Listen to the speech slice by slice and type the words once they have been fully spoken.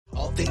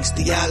All things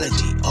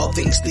theology, all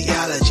things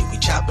theology. We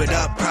chop it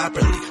up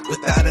properly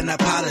without an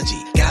apology.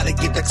 Gotta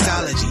give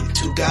doxology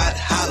to God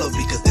hollow,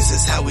 because this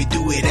is how we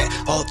do it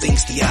at All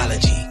Things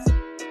Theology.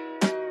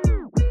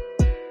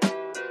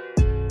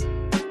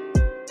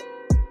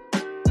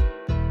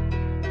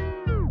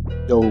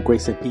 Yo,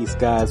 grace and peace,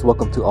 guys.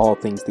 Welcome to All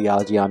Things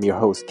Theology. I'm your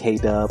host,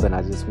 K-Dub, and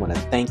I just want to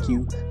thank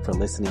you for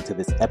listening to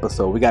this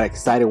episode. We got an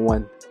exciting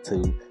one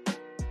to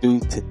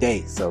do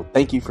today, so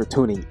thank you for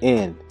tuning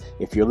in.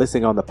 If you're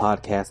listening on the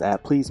podcast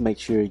app, please make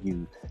sure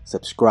you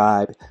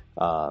subscribe,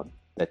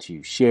 that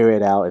you share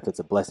it out if it's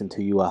a blessing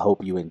to you. I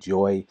hope you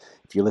enjoy.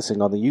 If you're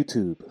listening on the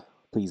YouTube,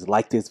 please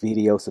like this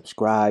video,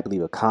 subscribe,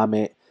 leave a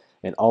comment,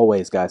 and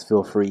always, guys,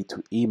 feel free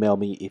to email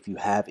me if you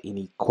have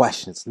any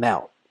questions.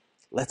 Now,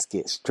 let's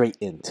get straight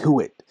into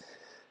it.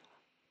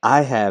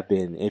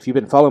 If you've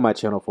been following my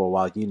channel for a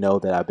while, you know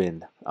that I've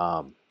been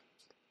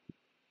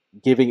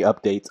giving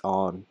updates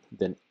on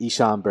the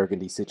Eshon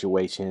Burgundy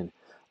situation.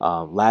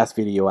 Last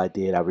video I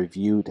did, I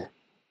reviewed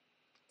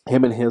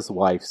him and his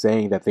wife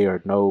saying that they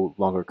are no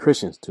longer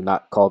Christians. Do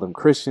not call them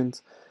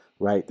Christians,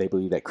 right? They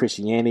believe that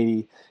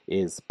Christianity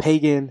is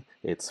pagan,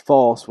 it's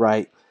false,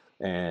 right?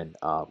 And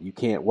you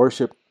can't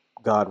worship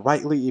God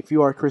rightly if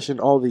you are a Christian,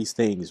 all these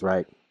things,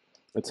 right?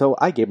 And so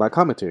I gave my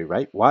commentary,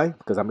 right? Why?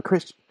 Because I'm a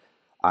Christian.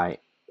 I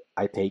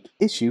take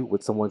issue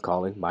with someone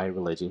calling my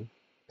religion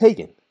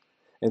pagan.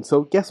 And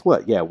so guess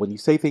what? Yeah, when you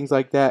say things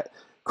like that,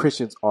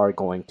 Christians are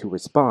going to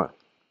respond.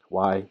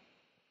 Why?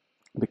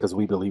 Because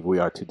we believe we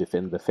are to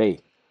defend the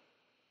faith.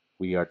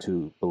 We are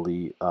to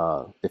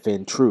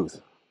defend truth.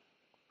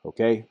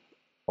 Okay?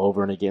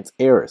 Over and against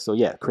error. So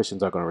yeah,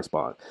 Christians are going to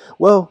respond.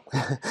 Well,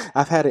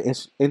 I've had an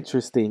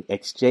interesting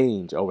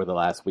exchange over the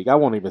last week. I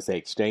won't even say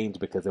exchange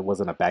because it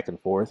wasn't a back and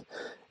forth.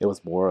 It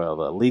was more of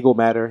a legal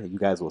matter. You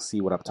guys will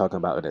see what I'm talking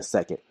about in a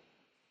second.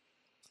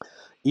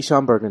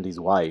 Eshon Burgundy's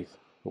wife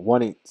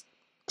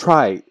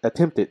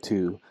attempted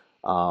to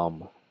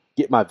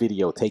get my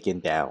video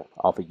taken down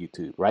off of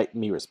YouTube, right?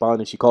 Me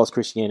responding. She calls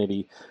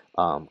Christianity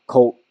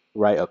cult,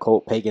 right?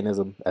 Occult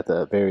paganism at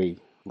the very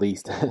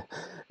least.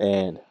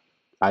 And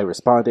I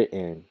responded,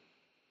 and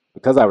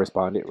because I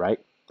responded, right,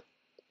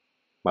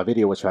 my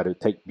video was trying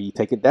to be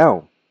taken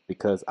down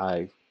because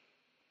I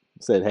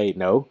said, hey,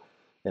 no,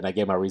 and I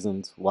gave my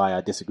reasons why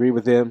I disagree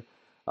with them.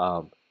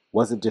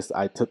 Wasn't just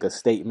I took a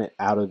statement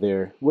out of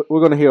there. We're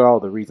going to hear all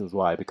the reasons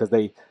why, because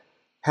they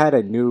had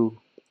a new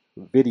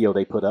video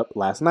they put up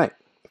last night.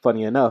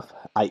 Funny enough,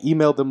 I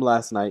emailed them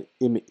last night.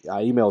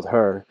 I emailed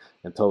her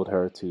and told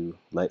her to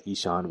let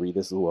Eshon read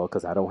this as well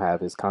because I don't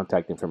have his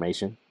contact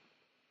information.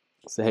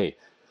 So, hey.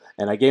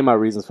 And I gave my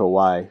reasons for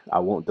why I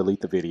won't delete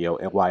the video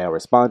and why I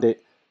responded.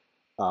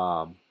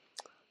 And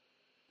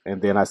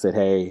then I said,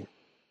 hey,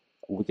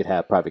 we could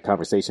have private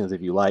conversations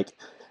if you like.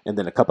 And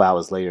then a couple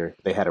hours later,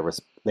 they had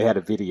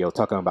a video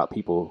talking about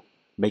people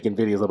making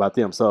videos about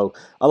them. So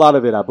a lot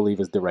of it, I believe,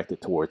 is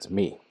directed towards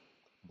me.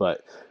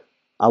 But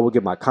I will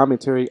give my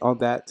commentary on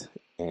that,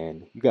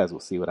 and you guys will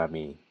see what I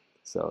mean.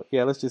 So,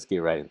 yeah, let's just get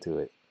right into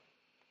it.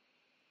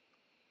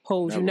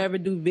 You never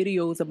do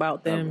videos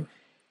about them.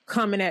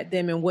 Coming at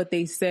them and what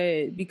they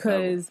said,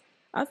 because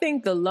I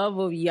think the love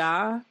of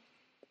Yah,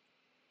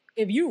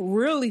 if you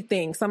really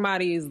think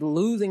somebody is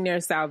losing their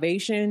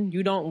salvation,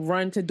 you don't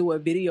run to do a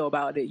video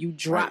about it. You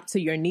drop to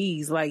your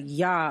knees like,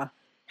 Yah,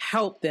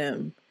 help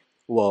them.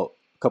 Well,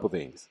 a couple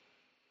things.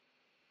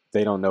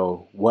 They don't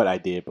know what I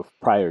did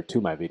prior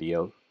to my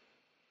video.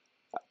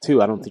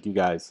 Two, I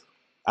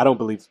don't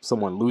believe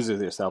someone loses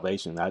their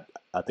salvation. I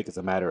think it's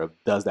a matter of,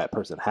 does that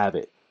person have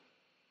it?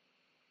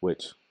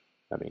 Which,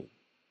 I mean,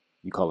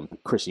 you call them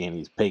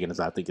Christianity's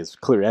paganism, I think is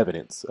clear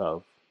evidence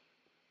of,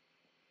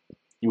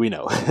 we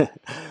know.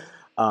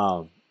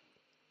 And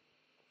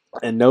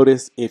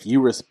notice, if you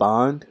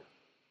respond,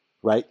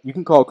 right, you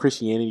can call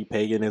Christianity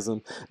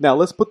paganism. Now,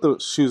 let's put the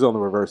shoes on the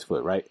reverse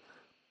foot, right?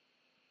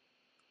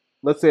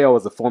 Let's say I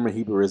was a former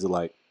Hebrew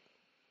Israelite,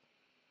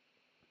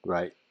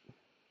 right?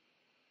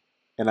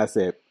 And I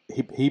said,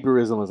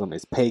 Hebrew Israelism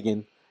is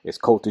pagan, it's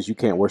cultish, you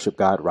can't worship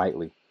God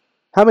rightly.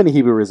 How many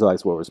Hebrew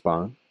Israelites will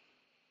respond?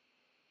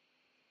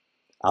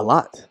 A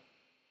lot.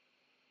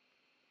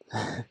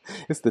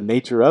 It's the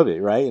nature of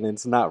it, right? And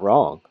it's not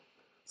wrong.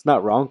 It's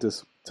not wrong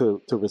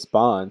to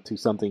respond to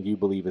something you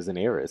believe is an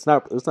error. It's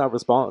not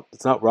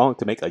wrong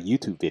to make a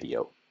YouTube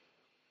video.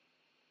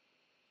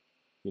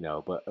 You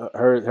know, but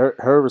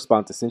her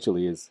response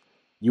essentially is,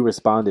 you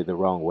responded the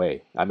wrong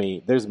way. I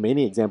mean, there's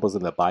many examples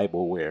in the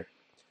Bible where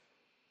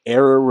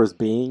error was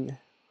being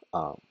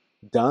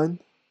done,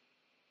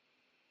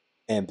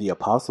 and the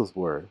apostles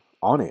were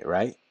on it,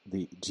 right?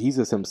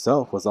 Jesus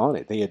himself was on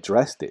it. They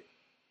addressed it.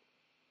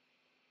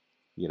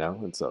 You know,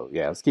 and so,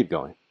 yeah, let's keep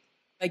going.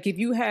 Like, if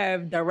you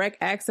have direct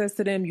access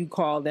to them, you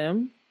call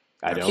them.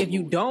 I don't. If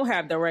you don't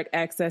have direct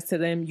access to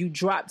them, you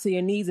drop to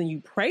your knees and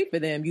you pray for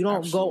them. You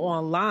don't go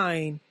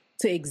online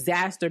to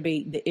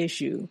exacerbate the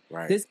issue.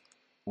 Right.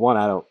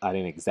 I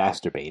didn't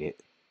exacerbate it.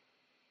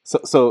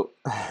 So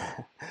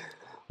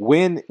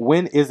when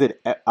is it,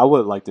 I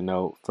would like to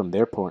know from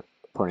their point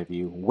of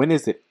view, when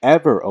is it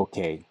ever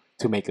okay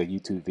to make a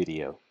YouTube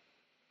video.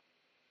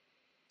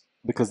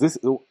 Because this,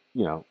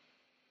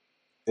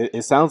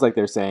 it sounds like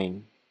they're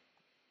saying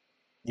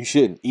you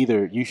shouldn't.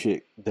 Either you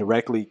should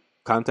directly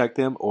contact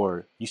them,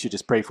 or you should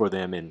just pray for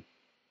them and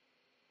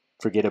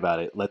forget about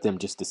it. Let them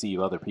just deceive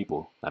other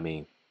people. I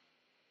mean,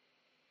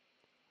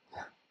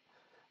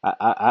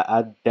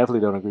 I definitely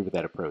don't agree with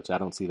that approach. I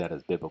don't see that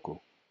as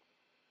biblical.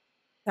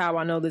 How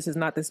I know this is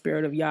not the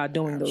spirit of Yah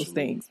doing those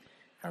things.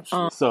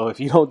 Absolutely. So if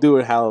you don't do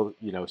it how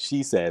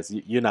she says,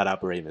 you're not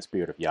operating the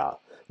spirit of Yah.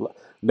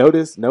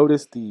 Notice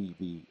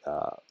the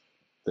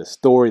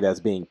story that's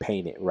being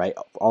painted right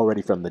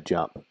already from the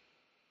jump.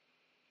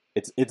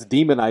 It's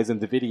demonizing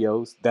the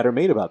videos that are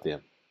made about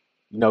them.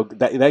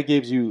 That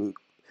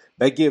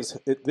gives.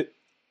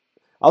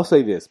 I'll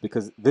say this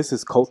because this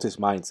is cultish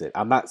mindset.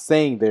 I'm not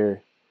saying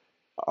they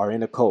are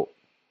in a cult,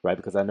 right?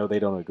 Because I know they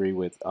don't agree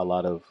with a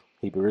lot of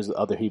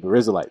other Hebrew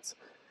Israelites.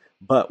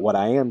 But what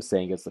I am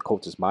saying is the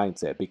cultish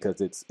mindset, because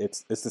it's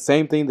the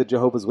same thing that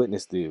Jehovah's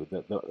Witnesses do,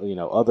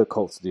 other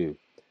cults do.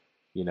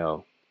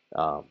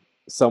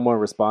 Someone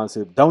responds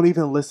to, don't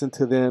even listen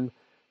to them,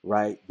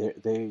 right?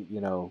 They're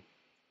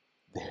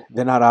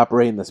not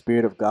operating the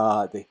spirit of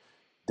God.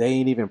 They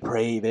ain't even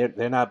pray.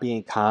 They're not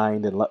being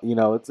kind, and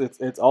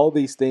it's all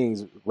these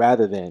things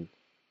rather than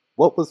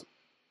what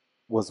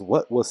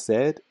was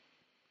said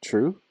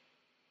true.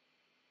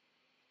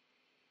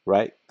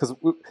 Right?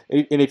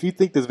 And if you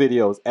think this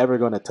video is ever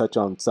going to touch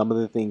on some of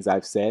the things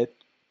I've said,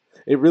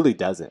 it really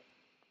doesn't.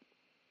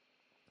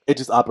 It's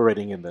just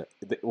operating in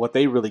what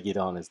they really get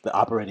on is the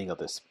operating of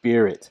the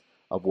spirit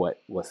of what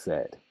was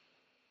said.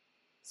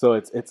 So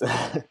it's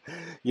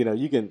you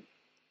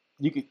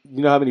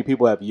know how many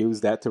people have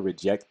used that to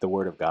reject the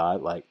word of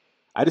God? Like,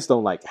 I just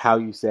don't like how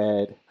you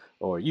said,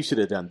 or you should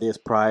have done this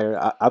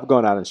prior. I've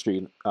gone out on the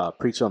street,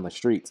 preached on the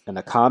streets, and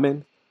the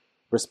common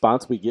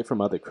response we get from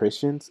other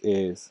Christians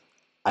is,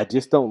 I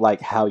just don't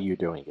like how you're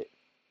doing it.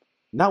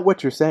 Not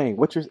what you're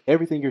saying.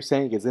 Everything you're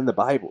saying is in the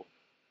Bible.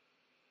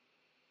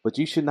 But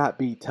you should not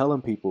be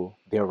telling people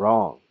they're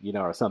wrong,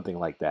 or something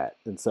like that.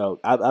 And so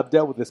I've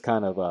dealt with this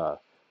kind of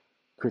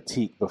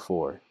critique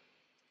before.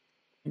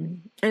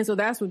 And so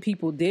that's what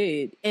people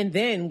did. And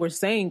then we're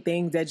saying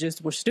things that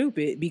just were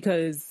stupid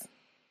because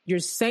you're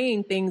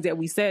saying things that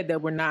we said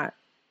that we're not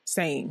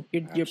saying.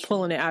 You're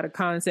pulling it out of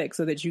context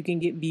so that you can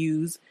get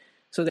views.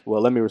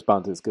 Well, let me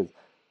respond to this because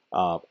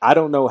I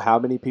don't know how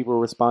many people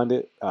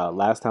responded.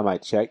 Last time I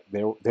checked,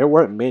 there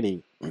weren't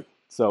many.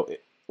 So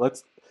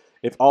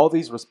if all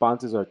these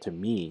responses are to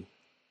me,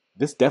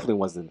 this definitely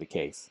wasn't the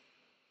case.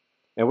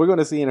 And we're going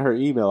to see in her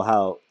email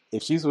how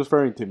if she's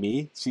referring to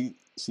me,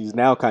 she's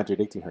now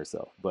contradicting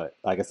herself. But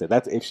like I said,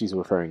 that's if she's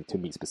referring to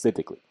me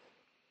specifically.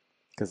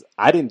 Because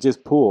I didn't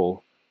just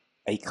pull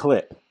a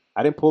clip.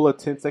 I didn't pull a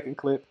 10-second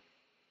clip.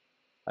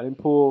 I didn't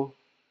pull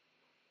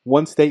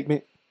one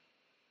statement.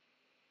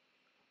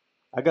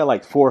 I got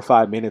like 4 or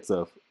 5 minutes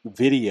of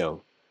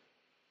video.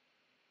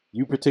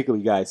 You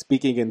particularly guys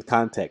speaking in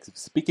context,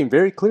 speaking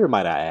very clear,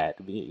 might I add.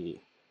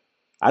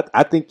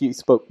 I think you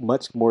spoke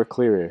much more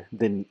clearer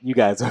than you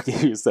guys are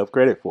giving yourself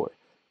credit for.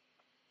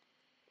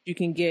 You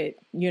can get,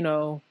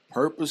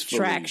 purposefully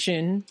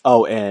traction.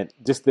 Oh, and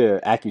just the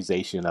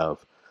accusation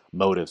of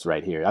motives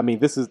right here. I mean,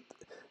 this is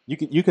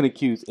you can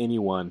accuse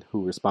anyone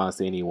who responds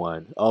to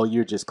anyone. Oh,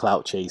 you're just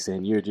clout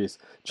chasing. You're just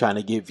trying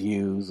to get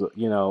views.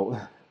 You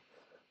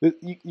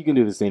can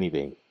do this to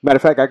anything. Matter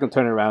of fact, I can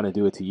turn around and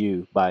do it to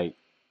you by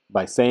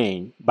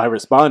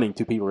responding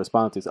to people's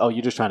responses. Oh,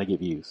 you're just trying to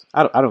get views.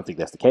 I don't think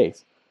that's the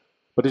case,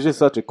 but it's just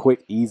such a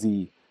quick,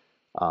 easy,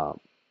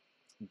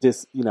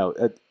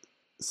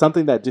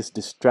 something that just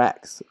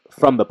distracts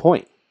from the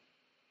point.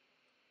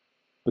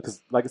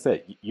 Because, like I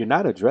said, you're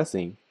not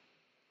addressing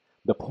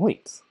the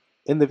points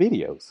in the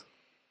videos.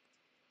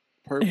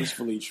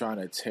 Purposefully trying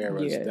to tear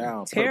us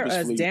down. Tear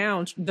us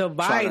down,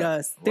 divide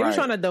us. They were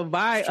trying to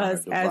divide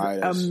us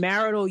as a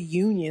marital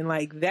union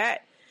like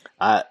that.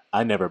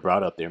 I never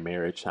brought up their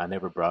marriage. I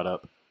never brought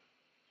up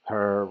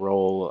her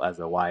role as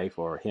a wife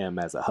or him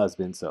as a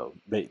husband. So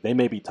they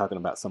may be talking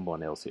about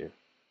someone else here.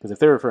 Because if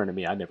they're referring to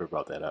me, I never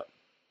brought that up.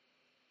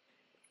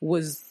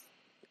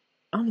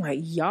 I'm like,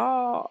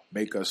 y'all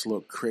make us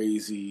look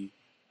crazy.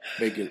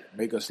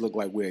 Make us look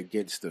like we're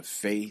against the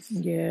faith.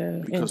 Yeah.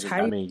 Because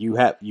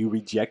you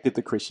rejected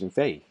the Christian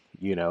faith.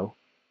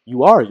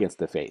 You are against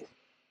the faith.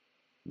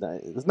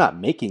 It's not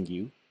making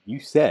you.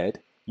 You said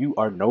you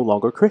are no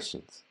longer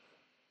Christians.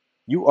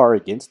 You are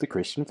against the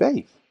Christian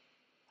faith.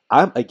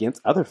 I'm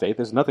against other faith.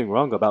 There's nothing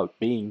wrong about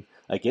being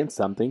against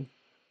something.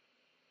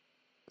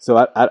 So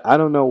I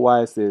don't know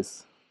why it's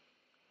this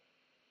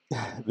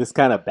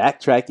kind of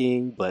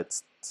backtracking, but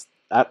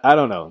I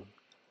don't know.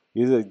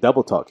 There's a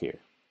double talk here.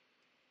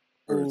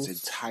 Words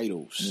and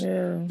titles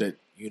that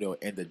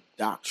and the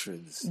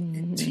doctrines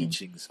and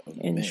teachings of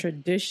men, the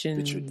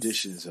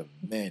traditions of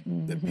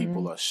men that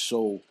people are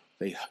so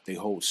they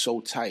hold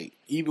so tight.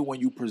 Even when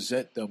you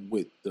present them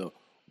with the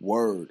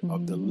word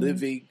of the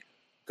living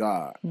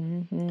God.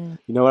 You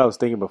know what I was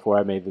thinking before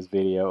I made this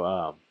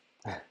video?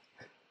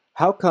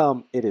 How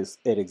come it is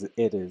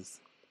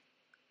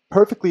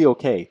perfectly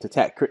okay to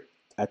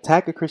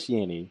attack a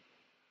Christianity,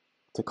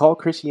 to call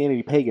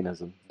Christianity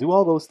paganism, do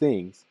all those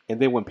things, and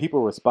then when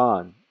people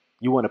respond,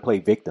 you want to play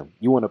victim.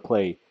 You want to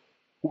play,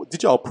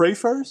 did y'all pray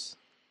first?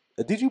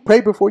 Did you pray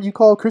before you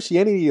called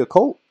Christianity a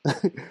cult?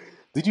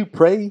 Did you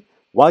pray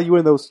while you were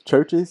in those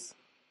churches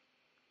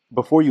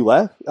before you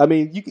left? I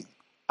mean,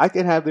 I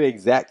can have the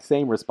exact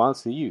same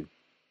response to you.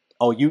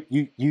 Oh, you.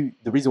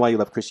 The reason why you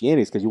left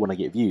Christianity is because you want to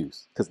get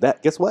views. Because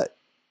guess what?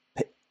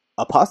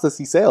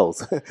 Apostasy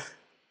sells.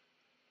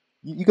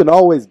 You can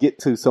always get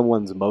to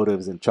someone's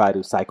motives and try to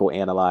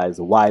psychoanalyze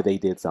why they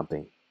did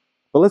something.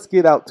 But let's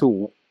get out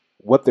to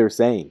what they're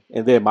saying,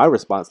 and then my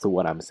response to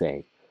what I'm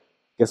saying.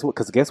 Guess what?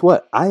 Because guess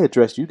what? I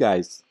addressed you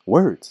guys'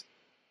 words.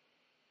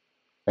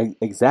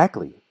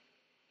 Exactly.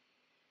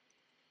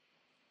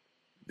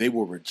 They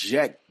will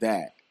reject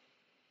that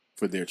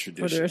for their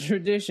tradition. For their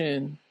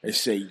tradition. They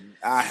say,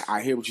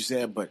 I hear what you're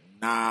saying, but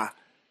nah,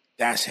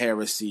 that's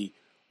heresy.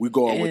 We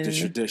going with the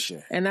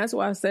tradition. And that's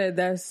why I said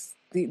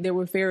there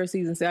were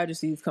Pharisees and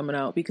Sadducees coming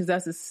out, because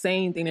that's the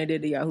same thing they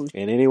did to Yahushua.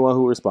 And anyone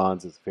who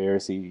responds is a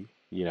Pharisee.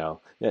 You know,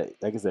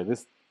 like I said,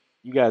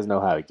 you guys know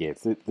how it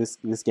gets.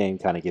 This game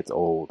kind of gets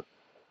old.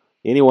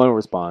 Anyone who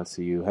responds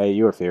to you, hey,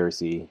 you're a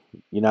Pharisee.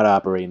 You're not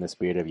operating the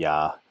spirit of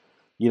Yah.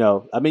 You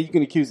know, I mean, you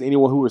can accuse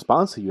anyone who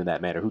responds to you in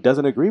that manner, who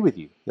doesn't agree with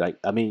you. Like,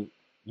 I mean,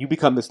 you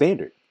become the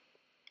standard.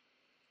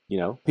 You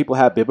know, people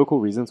have biblical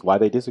reasons why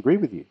they disagree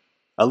with you.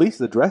 At least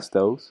address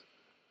those.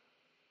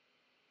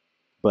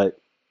 But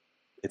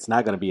it's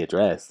not going to be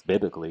addressed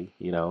biblically,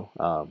 you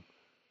know.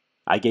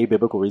 I gave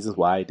biblical reasons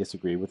why I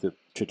disagree with the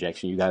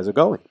trajectory you guys are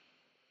going.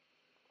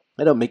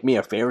 It doesn't make me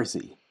a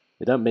Pharisee.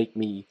 It doesn't make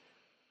me,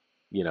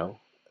 you know,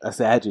 a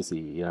Sadducee,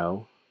 you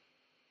know.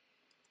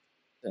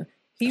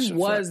 He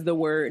was the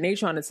word, and they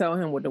trying to tell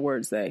him what the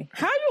word say.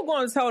 How you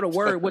going to tell the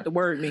word what the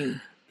word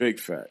mean? Big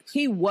facts.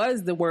 He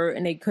was the word,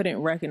 and they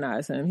couldn't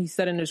recognize him. He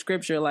said in the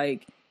scripture,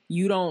 like,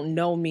 you don't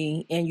know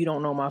me, and you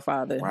don't know my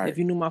Father. Right. If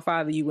you knew my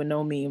Father, you would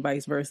know me, and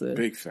vice versa.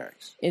 Big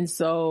facts. And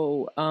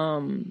so,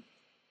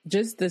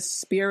 just the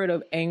spirit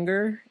of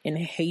anger and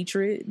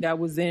hatred that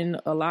was in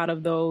a lot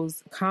of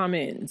those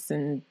comments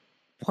and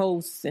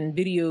posts and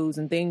videos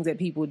and things that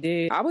people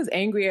did. I was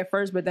angry at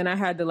first, but then I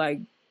had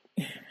to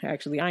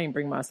actually, I ain't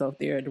bring myself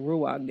there. The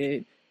Ruach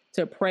did,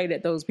 to pray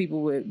that those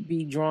people would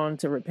be drawn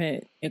to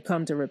repent and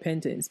come to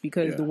repentance,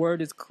 because the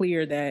word is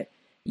clear that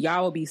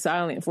Yah will be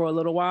silent for a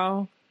little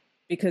while,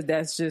 because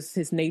that's just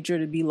his nature,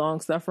 to be long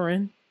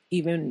suffering,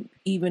 even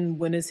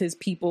when it's his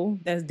people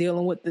that's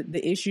dealing with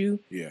the issue.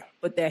 Yeah.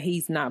 But that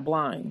he's not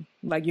blind.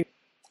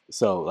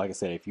 So, like I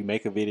said, if you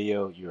make a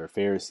video, you're a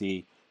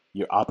Pharisee,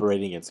 you're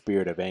operating in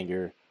spirit of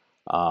anger,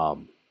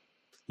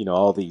 you know,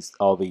 all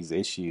these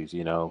issues,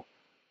 you know.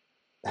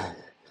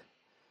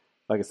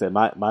 Like I said,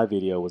 my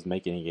video was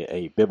making it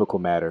a biblical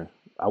matter.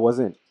 I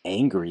wasn't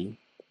angry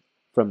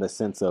from the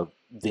sense of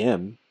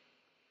them.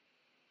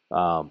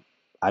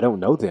 I don't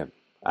know them.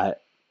 I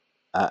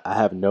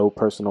have no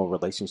personal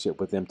relationship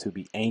with them to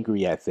be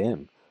angry at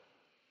them.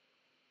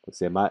 Like I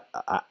said,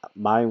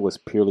 mine was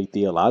purely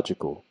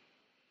theological.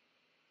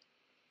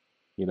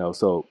 You know,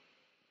 so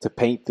to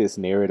paint this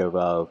narrative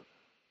of,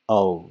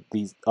 all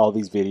these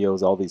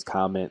videos, all these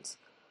comments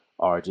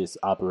are just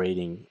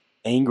operating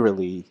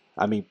angrily.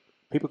 I mean,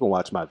 people can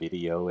watch my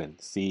video and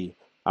see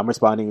I'm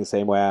responding the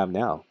same way I am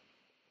now.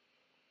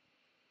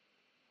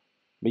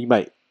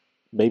 Maybe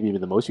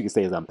even the most you can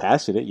say is I'm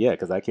passionate,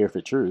 because I care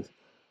for truth.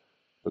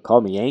 But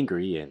call me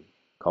angry and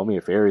call me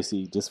a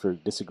Pharisee just for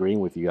disagreeing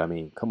with you. I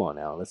mean, come on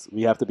now.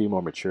 We have to be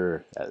more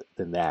mature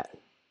than that.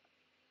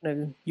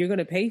 You're going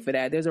to pay for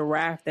that. There's a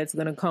wrath that's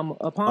going to come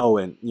upon. Oh,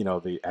 and you know,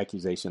 the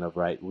accusation of,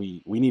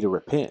 we need to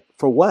repent.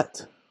 For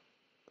what?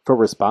 For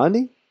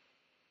responding?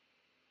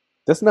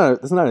 That's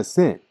not a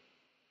sin.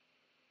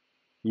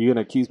 You're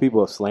going to accuse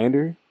people of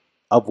slander?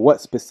 Of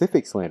what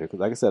specific slander? Because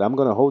like I said, I'm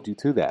going to hold you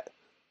to that.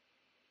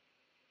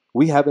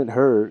 We haven't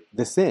heard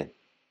the sin.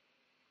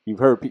 We've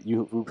heard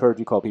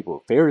you call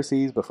people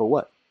Pharisees, but for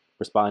what?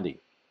 Responding.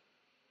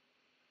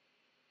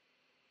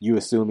 You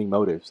assuming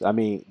motives. I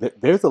mean,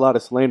 there's a lot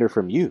of slander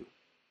from you.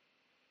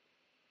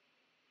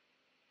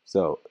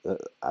 So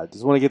I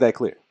just want to get that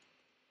clear.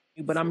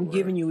 But I'm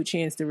giving you a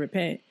chance to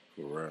repent.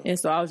 And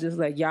so I was just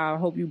like, y'all, I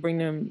hope you bring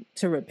them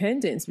to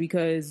repentance,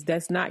 because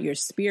that's not your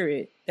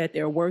spirit that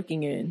they're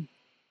working in.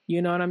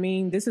 You know what I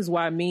mean? This is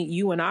why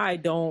you and I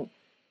don't.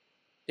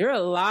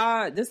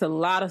 There's a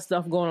lot of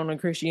stuff going on in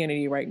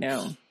Christianity right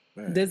now.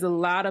 Man. There's a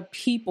lot of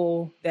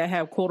people that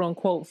have, quote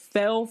unquote,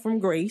 fell from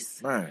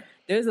grace. Man.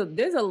 There's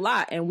a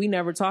lot, and we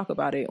never talk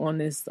about it on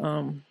this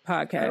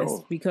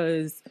podcast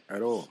because we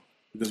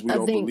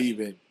don't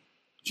believe in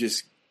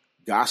just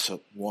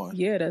gossip.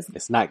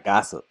 It's not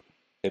gossip.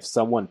 If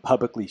someone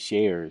publicly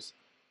shares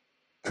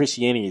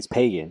Christianity is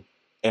pagan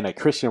and a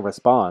Christian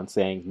responds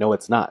saying, no,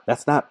 it's not,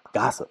 that's not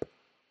gossip.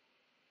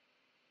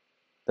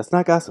 That's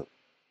not gossip.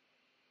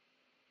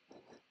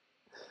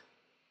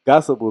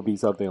 Gossip would be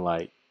something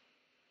like,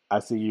 I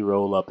see you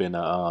roll up in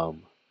a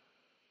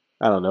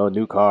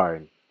new car,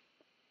 and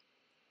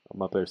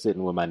I'm up there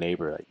sitting with my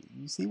neighbor. Like,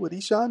 you see what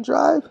Eshawn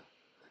drive?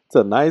 It's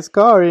a nice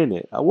car, isn't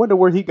it? I wonder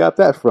where he got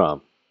that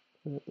from.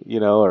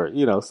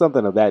 Or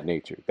something of that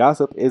nature.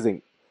 Gossip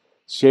isn't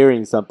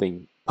sharing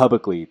something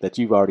publicly that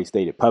you've already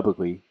stated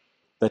publicly,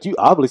 that you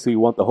obviously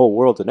want the whole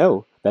world to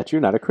know that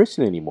you're not a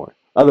Christian anymore.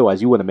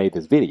 Otherwise, you wouldn't have made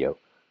this video.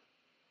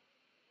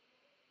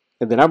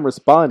 And then I'm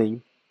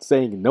responding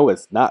saying, no,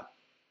 it's not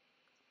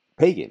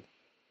pagan.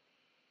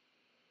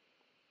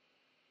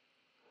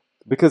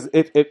 Because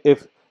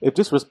if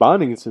just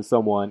responding to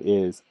someone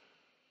is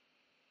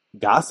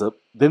gossip,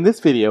 then this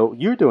video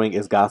you're doing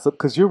is gossip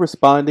because you're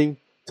responding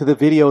to the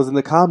videos in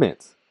the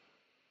comments.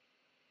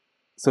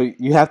 So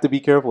you have to be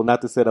careful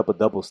not to set up a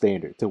double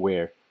standard to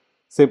where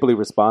simply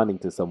responding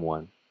to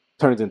someone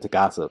turns into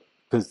gossip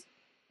because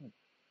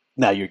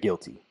now you're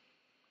guilty.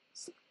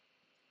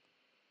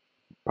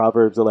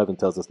 Proverbs 11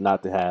 tells us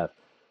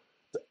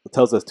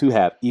to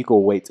have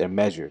equal weights and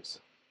measures.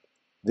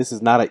 This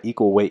is not an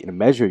equal weight and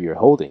measure you're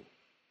holding,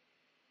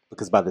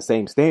 because by the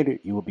same standard,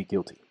 you will be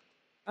guilty.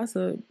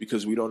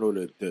 Because we don't know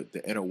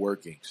the inner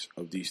workings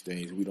of these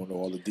things. We don't know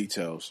all the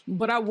details.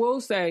 But I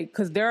will say,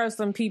 because there are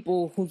some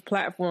people whose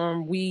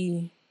platform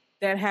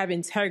that have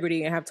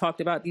integrity and have talked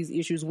about these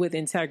issues with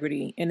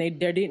integrity, and they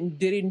didn't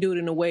do it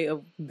in a way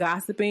of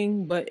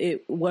gossiping, but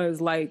it was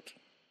like,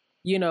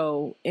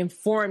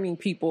 informing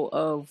people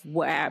of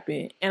what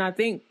happened. And I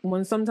think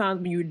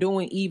sometimes when you're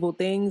doing evil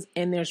things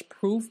and there's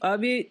proof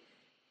of it,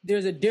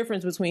 there's a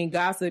difference between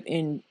gossip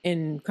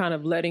and kind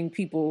of letting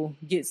people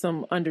get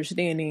some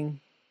understanding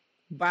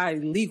by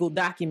legal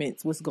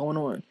documents what's going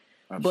on.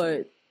 Absolutely.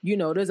 But,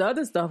 there's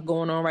other stuff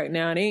going on right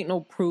now. There ain't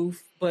no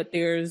proof, but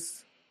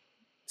there's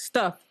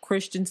stuff,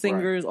 Christian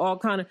singers, all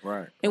kind of,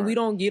 and we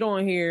don't get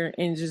on here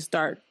and just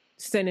start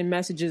sending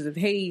messages of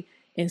hate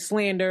and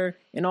slander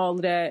and all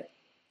of that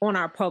on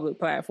our public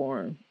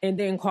platform and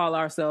then call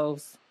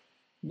ourselves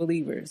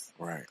believers.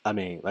 Right. I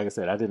mean, like I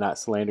said, I did not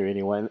slander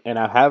anyone, and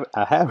I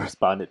have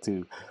responded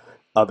to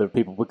other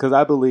people because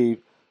I believe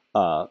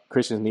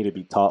Christians need to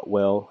be taught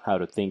well how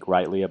to think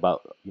rightly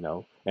about,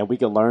 and we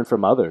can learn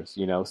from others,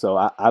 So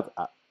I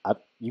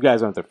you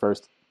guys aren't the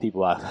first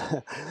people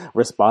I've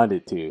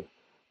responded to.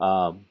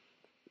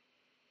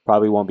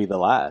 Probably won't be the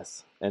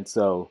last. And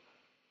so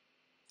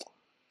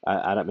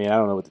I don't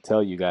know what to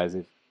tell you guys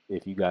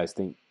if you guys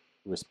think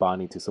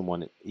responding to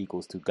someone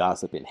equals to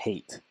gossip and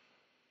hate.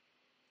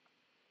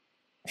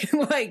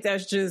 Like,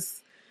 that's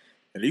just...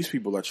 And these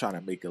people are trying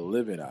to make a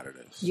living out of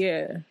this.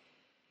 Yeah.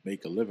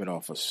 Make a living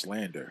off of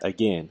slander.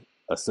 Again,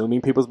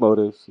 assuming people's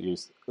motives.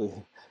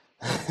 No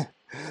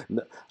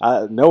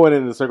one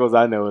in the circles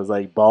I know is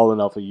like balling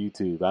off of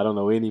YouTube. I don't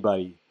know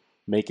anybody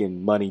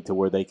making money to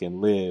where they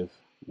can live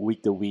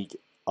week to week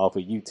off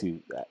of YouTube.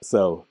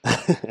 So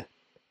if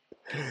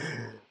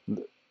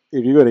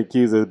you're going to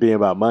accuse it of being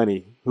about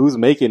money, who's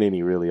making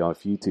any really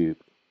off YouTube?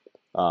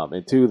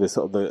 And two,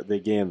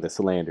 the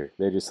slander.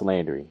 They're just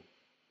slandering.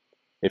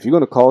 If you're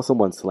going to call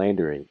someone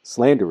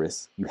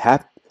slanderous, you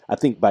have, I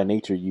think by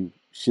nature, you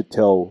should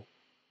tell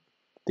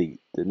the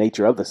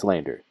nature of the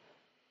slander.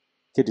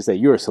 You can't just say,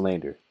 you're a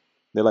slander.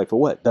 They're like, for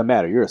what? Doesn't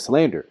matter. You're a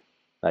slander.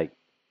 Like,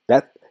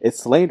 that, it's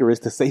slanderous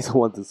to say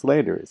someone's a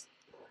slanderous.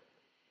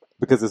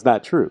 Because it's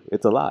not true.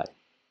 It's a lie.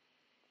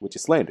 Which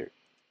is slander.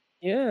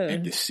 Yeah.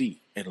 And deceit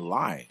and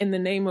lying. In the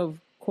name of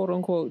quote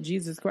unquote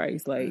Jesus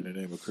Christ. Like, in the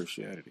name of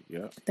Christianity,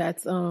 yeah.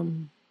 That's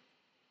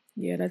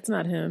that's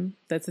not him.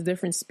 That's a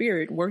different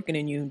spirit working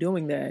in you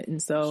doing that.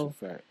 And so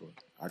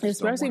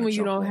especially when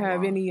you don't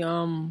have any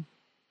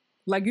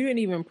like, you didn't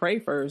even pray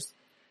first.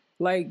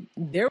 Like,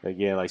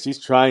 again, like, she's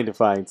trying to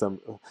find some,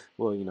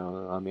 well,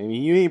 I mean,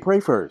 you didn't pray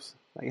first.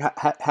 Like,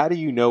 how do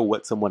you know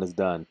what someone has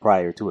done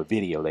prior to a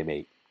video they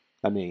made?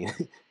 I mean,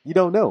 you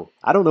don't know.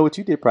 I don't know what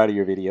you did prior to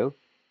your video.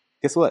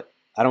 Guess what?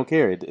 I don't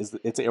care.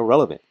 It's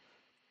irrelevant.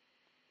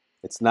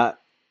 It's not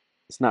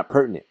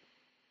pertinent.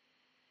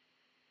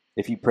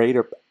 If you prayed,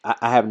 or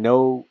I have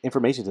no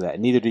information to that.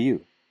 Neither do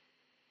you.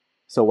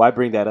 So why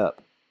bring that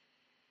up?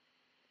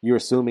 You're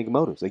assuming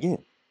motives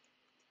again.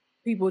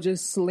 People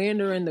just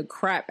slandering the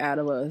crap out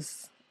of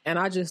us, and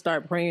I just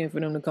start praying for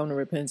them to come to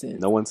repentance.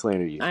 No one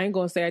slandered you. I ain't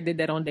gonna say I did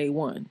that on day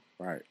one,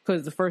 right?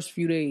 Because the first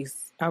few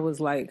days I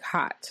was like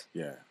hot.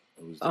 Yeah,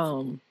 it was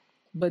difficult.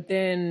 But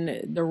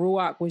then the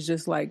Ruach was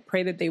just like,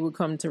 pray that they would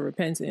come to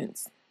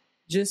repentance,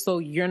 just so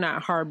you're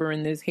not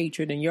harboring this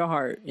hatred in your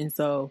heart. And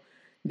so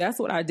that's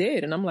what I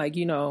did. And I'm like,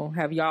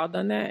 have y'all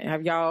done that?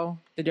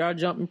 Did y'all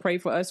jump and pray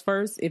for us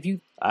first?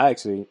 I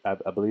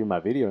believe my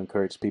video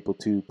encouraged people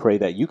to pray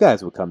that you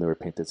guys would come to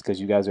repentance because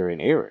you guys are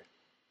in error.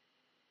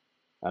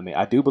 I mean,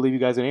 I do believe you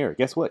guys are in error.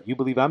 Guess what? You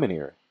believe I'm in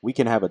error. We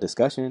can have a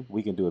discussion.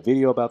 We can do a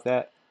video about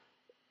that.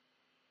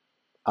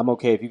 I'm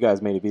okay if you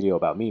guys made a video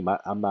about me.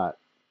 I'm not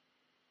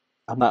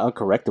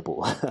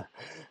uncorrectable,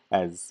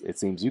 as it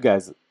seems. You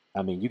guys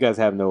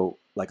have no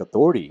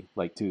authority,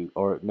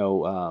 or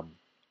no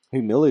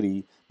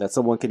humility that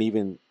someone can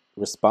even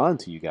respond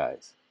to you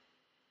guys.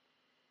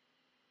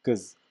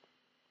 Because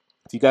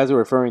if you guys are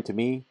referring to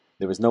me,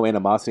 there was no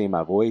animosity in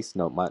my voice,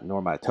 nor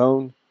my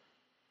tone.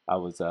 I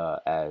was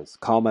as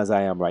calm as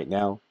I am right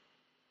now.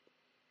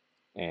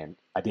 And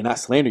I did not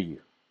slander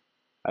you.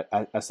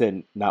 I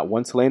said not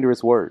one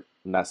slanderous word,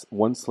 not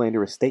one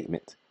slanderous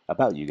statement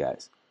about you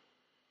guys.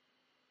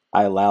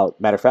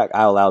 Matter of fact,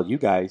 I allowed you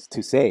guys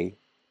to say,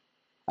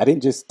 I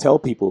didn't just tell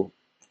people,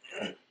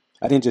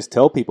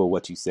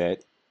 what you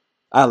said.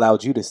 I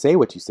allowed you to say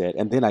what you said,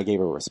 and then I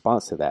gave a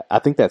response to that. I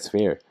think that's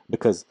fair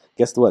because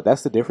guess what?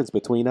 That's the difference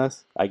between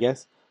us, I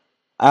guess.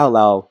 I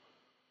allow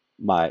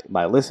my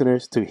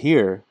listeners to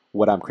hear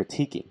what I'm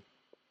critiquing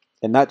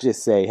and not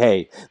just say,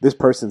 hey, this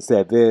person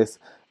said this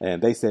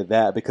and they said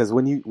that, because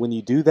when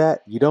you do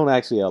that, you don't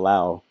actually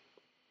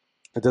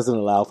it doesn't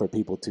allow for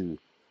people to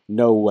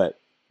know what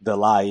the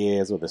lie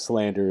is or the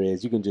slander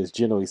is. You can just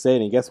generally say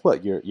it, and guess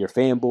what? Your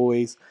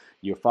fanboys,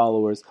 your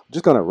followers, are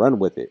just gonna run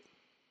with it.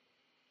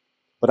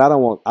 But I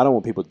don't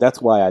want people.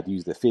 That's why I'd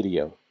use the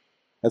video.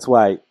 That's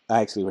why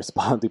I actually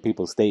respond to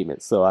people's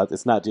statements. So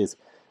it's not just,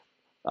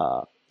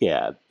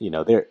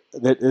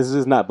 this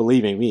is not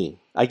believing me.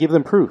 I give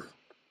them proof.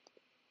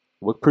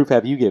 What proof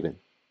have you given?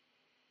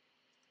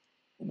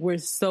 We're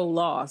so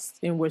lost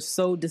and we're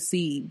so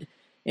deceived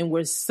and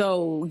we're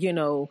so,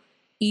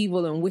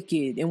 evil and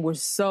wicked and we're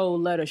so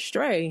led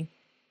astray.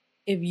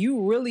 If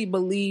you really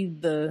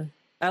believe the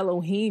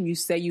Elohim you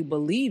say you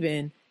believe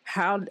in,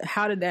 how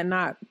did that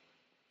not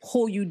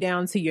pull you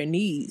down to your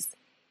knees?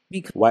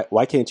 Because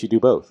why can't you do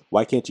both?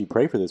 Why can't you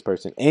pray for this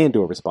person and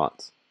do a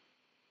response?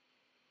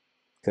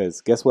 Because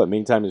guess what?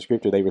 Many times in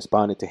Scripture, they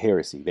responded to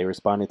heresy. They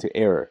responded to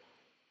error.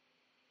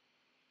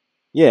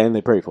 Yeah, and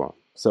they pray for them.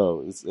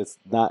 So it's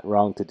not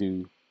wrong to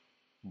do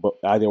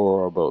either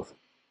or both.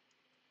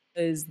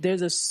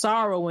 There's a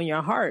sorrow in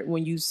your heart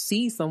when you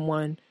see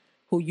someone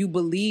who you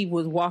believe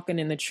was walking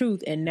in the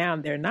truth and now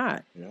they're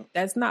not. Yeah.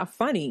 That's not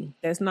funny.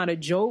 That's not a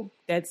joke.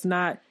 That's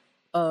not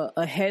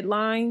a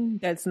headline.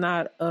 That's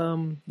not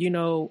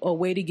a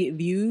way to get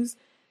views.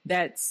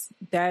 That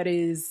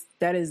is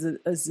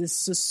a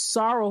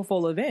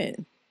sorrowful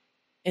event.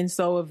 And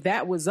so if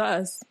that was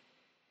us,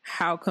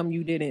 how come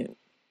you didn't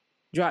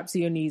drop to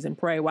your knees and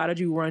pray? Why did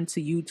you run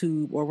to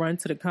YouTube or run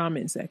to the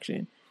comment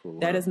section?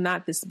 That is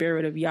not the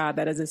spirit of Yah.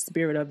 That is the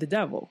spirit of the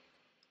devil.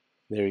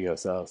 There you go.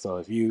 So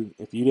if you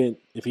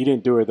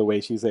didn't do it the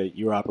way she said,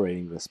 you're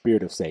operating the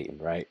spirit of Satan,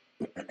 right?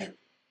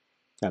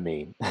 I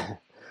mean,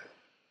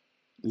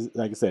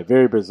 like I said,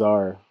 very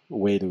bizarre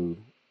way to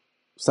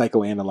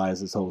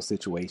psychoanalyze this whole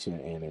situation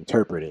and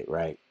interpret it,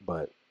 right?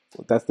 But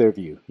that's their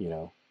view,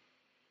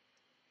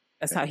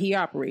 That's how he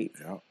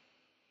operates. Yeah.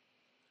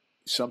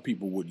 Some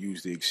people would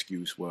use the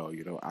excuse, well,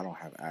 I don't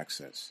have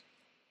access.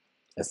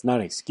 It's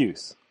not an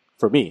excuse.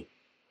 For me,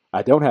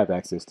 I don't have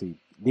access to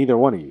neither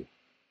one of you.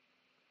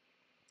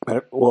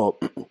 Well,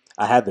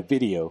 I had the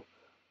video.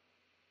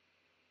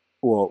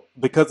 Well,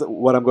 because of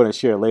what I'm going to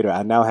share later,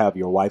 I now have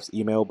your wife's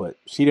email, but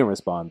she didn't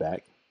respond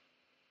back.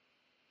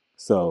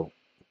 So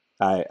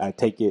I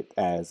take it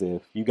as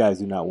if you guys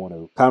do not want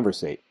to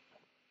conversate.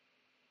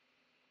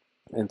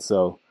 And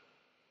so,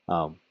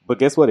 but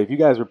guess what? If you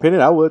guys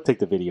repented, I would take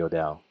the video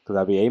down because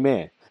I'd be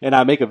amen. And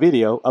I make a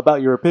video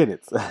about your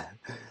repentance.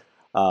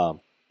 But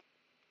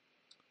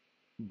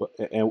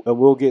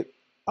we'll get.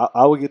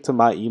 I will get to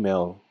my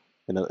email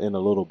in a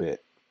little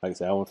bit. Like I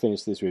said, I want to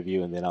finish this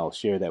review and then I'll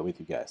share that with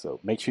you guys. So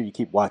make sure you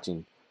keep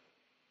watching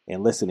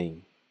and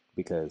listening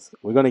because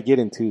we're going to get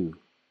into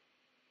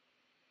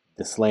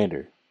the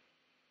slander.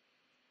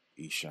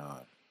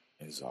 Eshan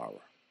and Zara,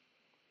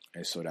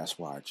 and so that's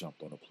why I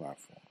jumped on the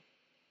platform.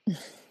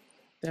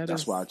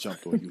 That's why I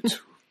jumped on YouTube.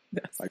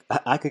 Like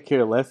I could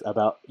care less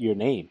about your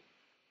name.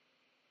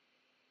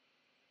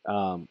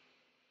 Like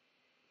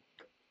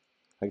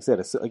I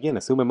said, again,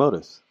 assuming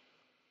motives.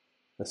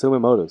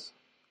 Assuming motives.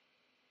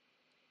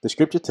 The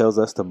scripture tells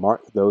us to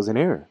mark those in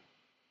error.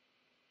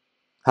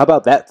 How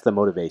about that's the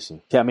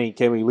motivation? Can we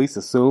at least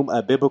assume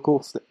a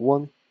biblical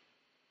one?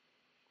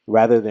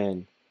 Rather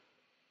than,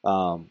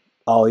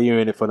 you're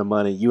in it for the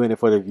money, you in it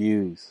for the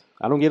views.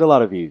 I don't get a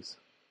lot of views.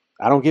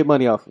 I don't get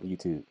money off of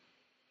YouTube.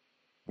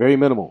 Very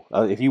minimal.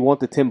 If you want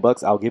the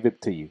 $10, I'll give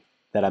it to you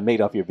that I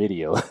made off your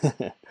video.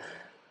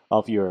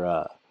 Off your,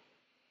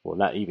 well,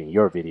 not even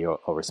your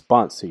video, a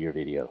response to your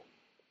video.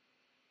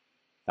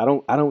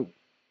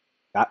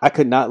 I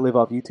could not live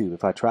off YouTube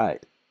if I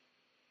tried.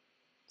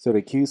 So to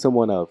accuse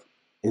someone of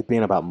it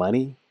being about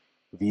money,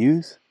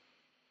 views,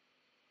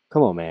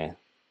 come on, man.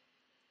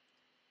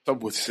 Some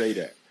would say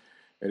that.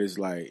 It is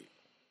like,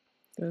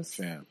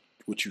 fam,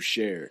 what you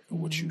shared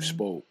and what you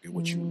spoke and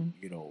what you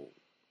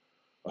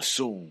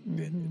assumed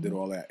and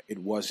all that. It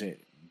wasn't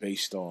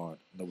based on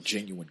no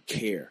genuine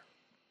care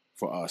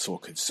for us or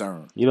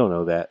concern. You don't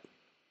know that.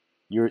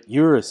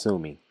 You're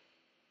assuming.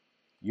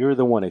 You're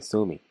the one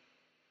assuming.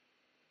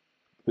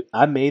 But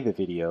I made the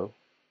video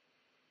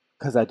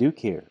because I do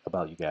care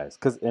about you guys.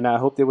 And I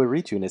hope they would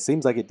reach you. And it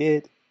seems like it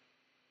did.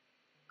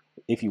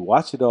 If you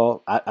watched it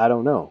all, I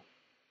don't know.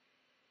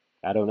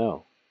 I don't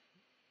know.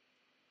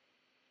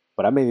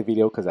 But I made the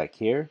video because I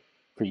care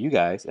for you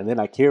guys. And then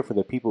I care for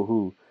the people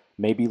who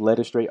may be led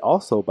astray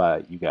also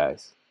by you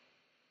guys.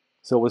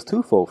 So it was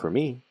twofold for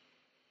me.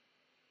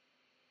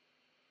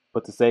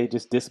 But to say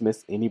just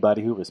dismiss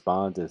anybody who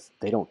responds as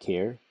they don't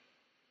care,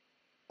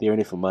 they're in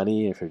it for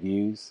money and for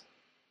views.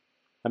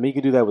 I mean, you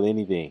can do that with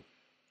anything.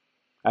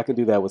 I can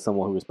do that with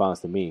someone who responds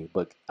to me,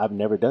 but I've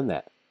never done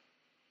that.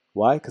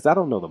 Why? Because I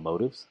don't know the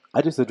motives.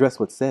 I just address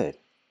what's said.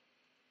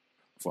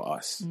 For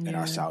us and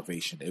our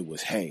salvation, it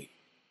was, hey,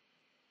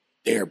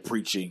 they're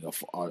preaching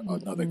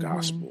another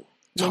gospel.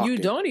 When you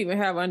don't even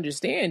have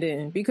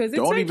understanding, because it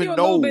don't takes even you a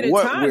know little bit of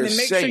what time we're to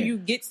make saying. sure you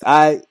get.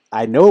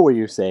 I know what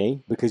you're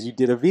saying because you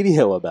did a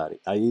video about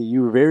it.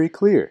 You were very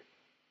clear.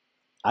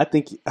 I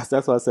think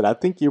that's why I said I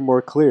think you're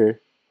more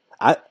clear.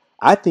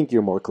 I think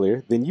you're more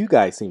clear than you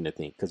guys seem to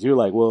think, because you're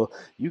like, well,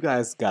 you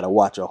guys got to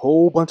watch a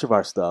whole bunch of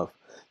our stuff.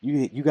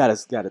 You got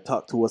to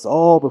talk to us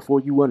all before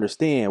you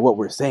understand what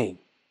we're saying.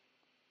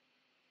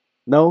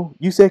 No,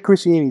 you said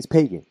Christianity's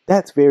pagan.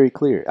 That's very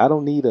clear. I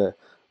don't need to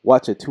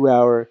watch a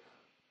 2-hour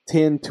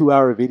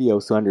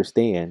videos to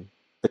understand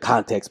the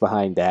context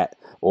behind that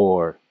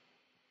or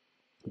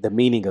the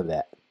meaning of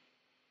that.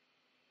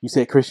 You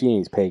said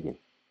Christianity is pagan.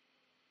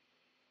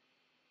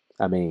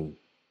 I mean,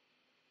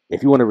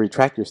 if you want to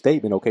retract your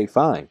statement, okay,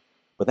 fine.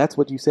 But that's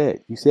what you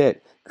said. You said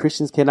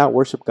Christians cannot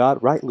worship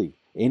God rightly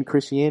in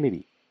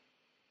Christianity.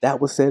 That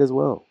was said as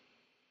well.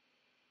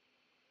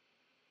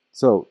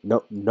 So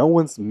no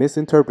one's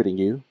misinterpreting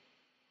you.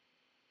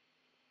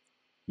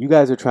 You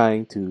guys are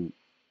trying to,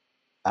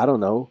 I don't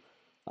know,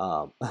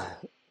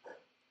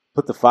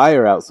 put the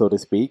fire out, so to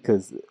speak,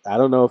 because I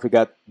don't know if it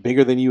got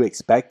bigger than you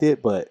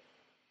expected, but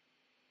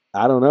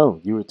I don't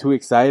know. You were too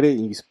excited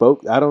and you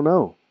spoke. I don't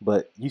know,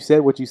 but you said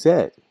what you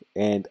said.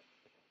 And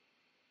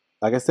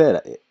like I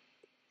said,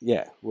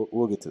 yeah,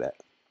 we'll get to that.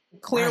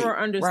 Clearer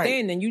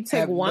understanding. You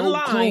take one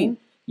line,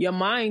 your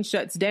mind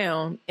shuts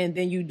down, and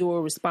then you do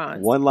a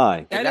response. One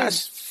line.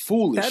 That's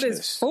foolishness. That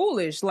is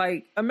foolish.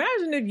 Like,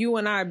 imagine if you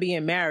and I are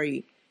being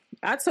married.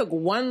 I took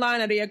one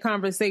line out of your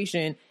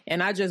conversation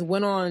and I just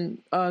went on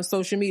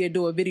social media to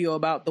do a video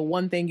about the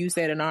one thing you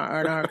said in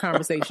our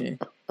conversation.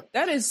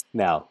 That is.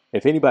 Now,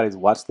 if anybody's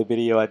watched the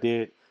video I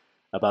did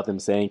about them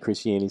saying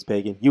Christianity's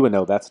pagan, you would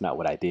know that's not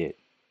what I did.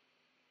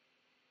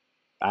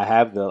 I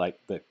have the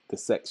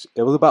section.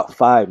 It was about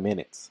 5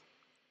 minutes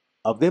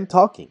of them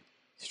talking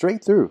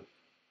straight through.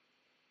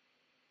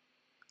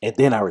 And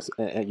then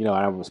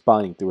I'm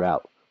responding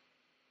throughout.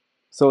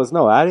 So it's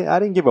no, I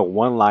didn't give a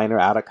one-liner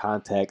out of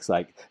context.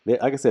 Like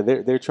I said,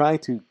 they're trying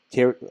to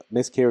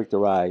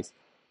mischaracterize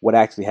what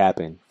actually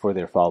happened for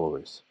their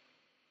followers,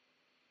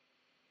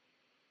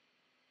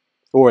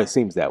 or it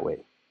seems that way,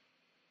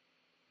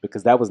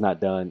 because that was not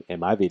done in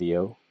my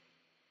video.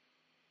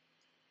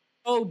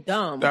 Oh,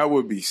 dumb! That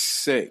would be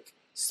sick.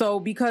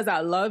 So because I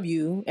love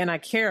you and I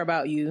care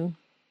about you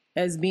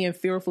as being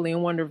fearfully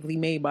and wonderfully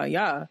made by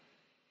Yah,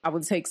 I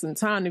would take some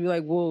time to be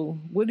like, well,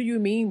 what do you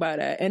mean by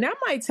that? And that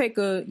might take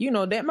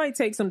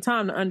some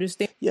time to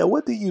understand. Yeah,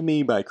 what do you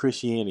mean by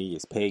Christianity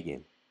is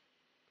pagan?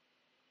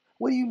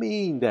 What do you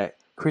mean that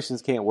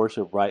Christians can't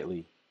worship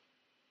God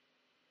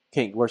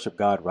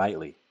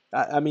rightly?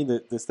 I mean,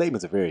 the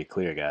statements are very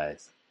clear,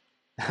 guys.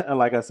 And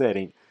like I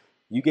said,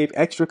 you gave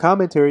extra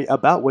commentary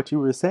about what you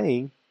were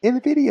saying in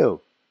the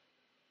video.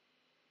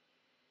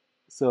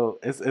 So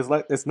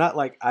it's not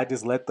like I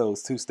just let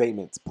those two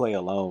statements play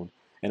alone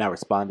and I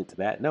responded to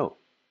that. No.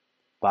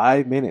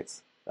 5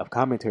 minutes of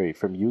commentary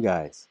from you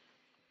guys.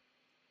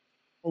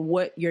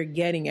 What you're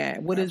getting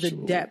at. What is the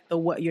depth of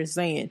what you're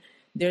saying?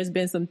 There's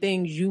been some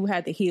things you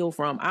had to heal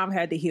from. I've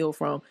had to heal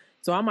from.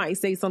 So I might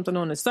say something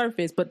on the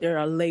surface, but there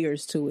are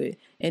layers to it.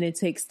 And it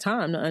takes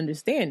time to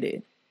understand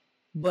it.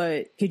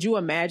 But could you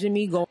imagine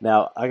me going...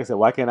 Now, like I said,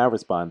 why can't I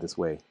respond this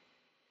way?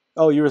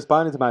 Oh, you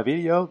responded to my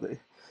video?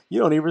 You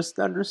don't even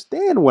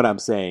understand what I'm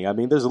saying. I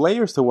mean, there's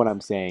layers to what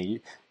I'm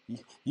saying. You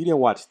didn't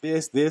watch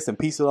this, and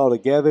piece it all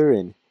together,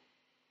 and,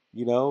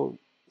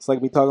 it's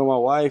like me talking to my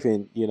wife,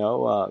 and,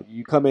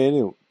 you come in,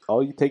 and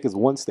all you take is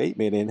one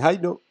statement, and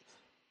how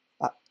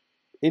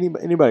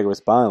anybody can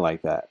respond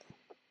like that.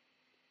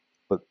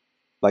 But,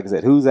 like I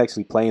said, who's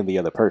actually playing the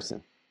other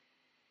person?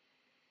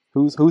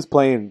 Who's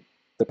playing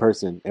the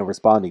person and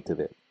responding to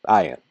them?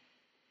 I am.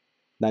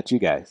 Not you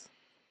guys.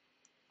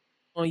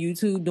 On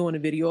YouTube doing a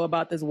video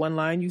about this one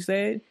line you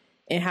said,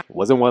 and how... It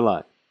wasn't one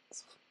line.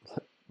 It's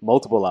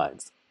multiple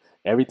lines.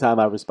 Every time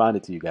I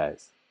responded to you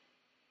guys,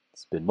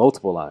 it's been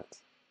multiple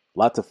lines,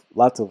 lots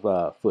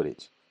of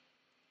footage.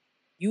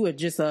 You are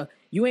just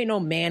you ain't no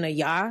man of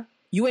Yah.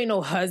 You ain't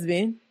no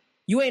husband.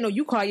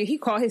 He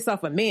called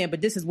himself a man, but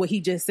this is what he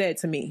just said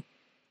to me.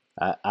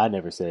 I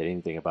never said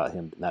anything about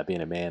him not being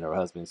a man or a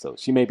husband, so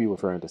she may be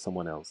referring to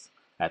someone else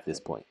at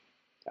this point.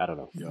 I don't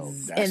know. Yo,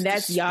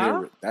 that's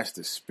Yah? That's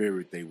the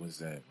spirit they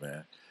was in,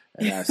 man.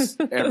 And that's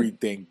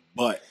everything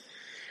but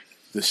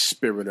the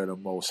spirit of the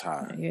Most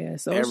High. Yeah,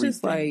 so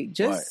everything, it's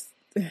just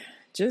like,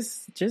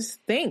 just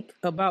think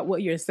about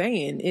what you're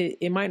saying.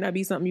 It might not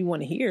be something you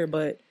want to hear,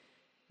 but,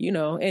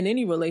 in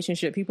any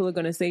relationship, people are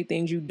going to say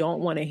things you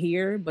don't want to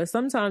hear. But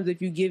sometimes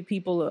if you give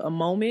people a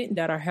moment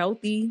that are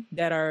healthy,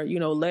 that are,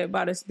 led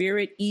by the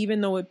Spirit,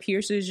 even though it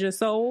pierces your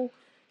soul.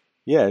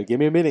 Yeah, give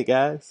me a minute,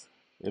 guys.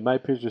 It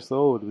might pierce your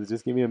soul.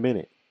 Just give me a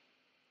minute.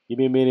 Give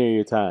me a minute of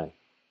your time.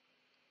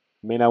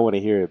 You may not want to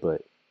hear it,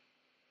 but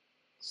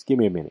just give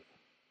me a minute.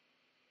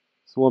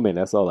 Just 1 minute.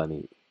 That's all I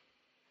need.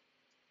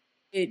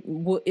 It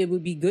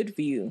would be good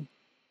for you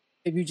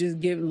if you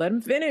just let them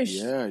finish.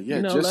 Yeah.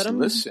 You know, just let them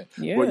listen.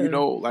 Yeah.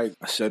 Well, like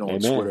I said on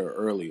Amen. Twitter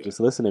earlier, just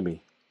listen to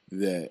me.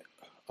 That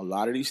a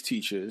lot of these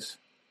teachers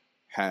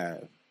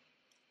have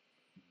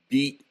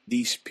beat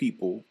these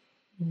people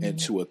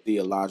into a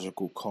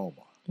theological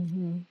coma.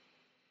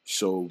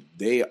 So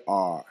they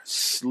are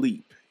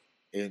asleep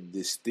in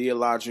this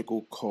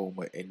theological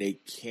coma and they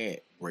can't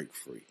break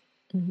free.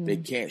 They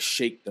can't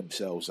shake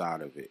themselves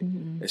out of it.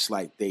 It's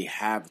like they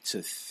have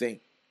to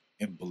think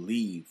and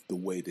believe the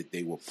way that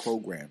they were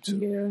programmed to.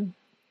 Yeah.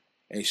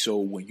 And so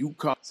when you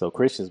come... So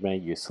Christians,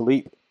 man, you're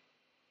asleep.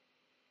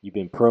 You've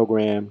been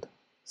programmed.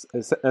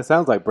 That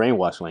sounds like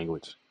brainwash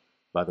language,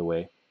 by the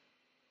way.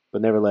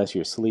 But nevertheless,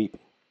 you're asleep.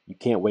 You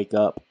can't wake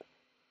up.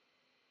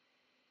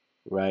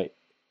 Right?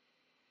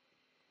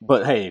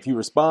 But hey, if you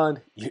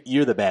respond,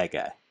 you're the bad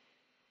guy.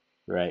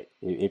 Right?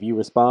 If you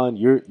respond,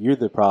 you're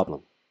the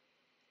problem.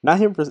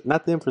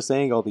 Not them for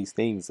saying all these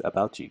things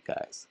about you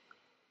guys.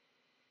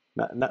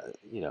 Not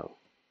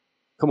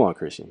Come on,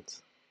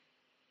 Christians.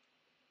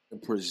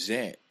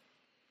 Present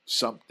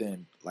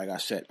something, like I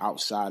said,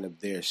 outside of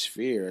their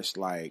sphere, it's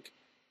like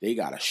they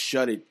gotta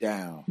shut it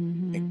down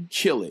and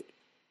kill it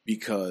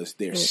because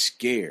they're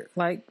scared.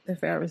 Like the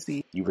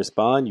Pharisees. You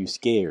respond, you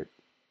scared.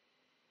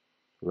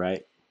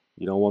 Right?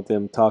 You don't want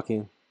them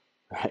talking.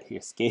 Right?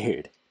 You're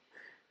scared.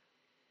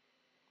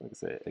 Like I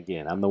said,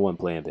 again, I'm the one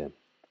playing them.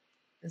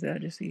 Is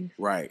that just you?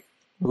 Right.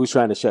 Who's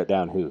trying to shut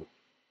down who?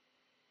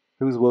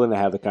 Who's willing to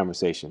have the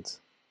conversations?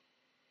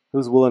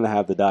 Who's willing to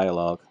have the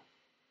dialogue?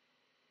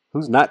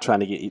 Who's not trying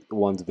to get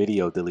one's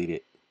video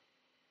deleted?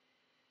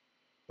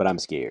 But I'm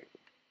scared.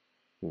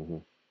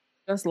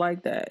 Just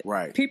like that.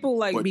 Right.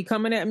 People be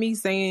coming at me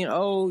saying,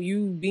 oh,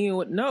 you being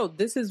with... No,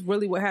 this is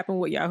really what happened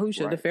with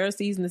Yahusha. Right. The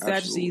Pharisees and the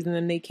Sadducees, and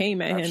then they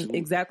came at him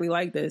exactly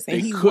like this.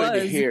 And he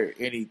couldn't hear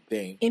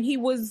anything. And he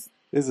was...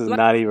 This is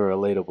not even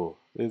relatable.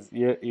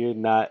 You're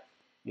not,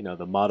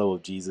 the model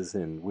of Jesus,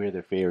 and we're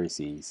the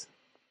Pharisees.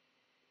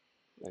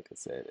 Like I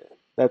said,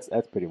 that's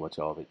pretty much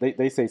all of it.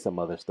 They say some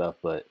other stuff,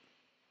 but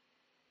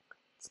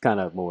it's kind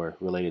of more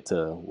related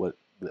to what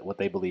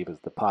they believe is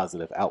the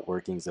positive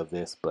outworkings of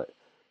this. But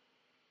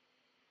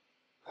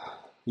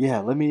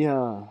yeah, let me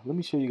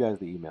show you guys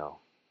the email.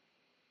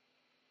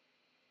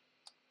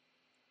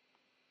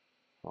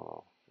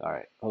 Oh, all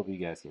right. Hope you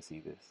guys can see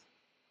this.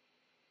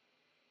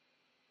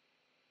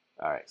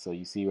 All right, so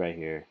you see right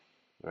here,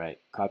 right?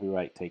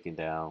 Copyright taken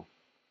down.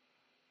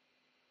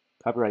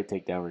 Copyright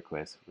takedown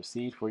request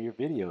received for your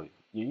video,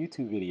 your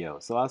YouTube video.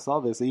 So I saw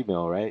this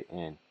email, right?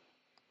 And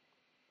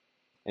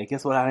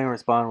guess what? I didn't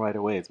respond right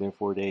away. It's been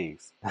 4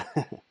 days.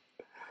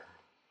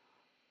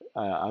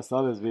 I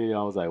saw this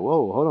video. I was like,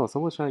 whoa, hold on.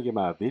 Someone's trying to get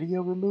my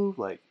video removed?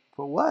 Like,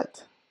 for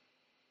what?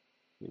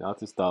 I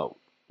just thought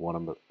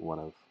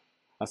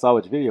I saw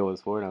which video it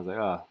was for, and I was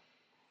like,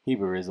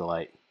 Hebrew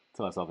Israelite,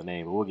 until I saw the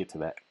name, but we'll get to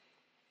that.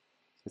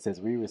 It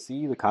says, we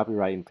received a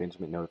copyright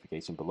infringement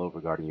notification below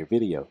regarding your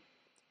video.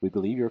 We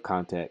believe your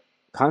content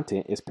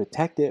is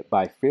protected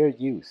by fair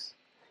use,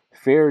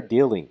 fair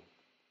dealing,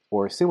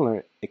 or a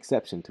similar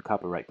exception to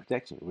copyright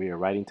protection. We are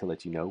writing to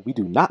let you know we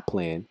do not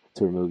plan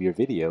to remove your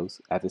videos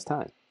at this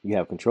time. You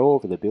have control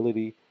over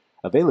the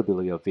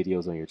availability of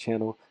videos on your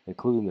channel,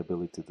 including the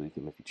ability to delete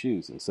them if you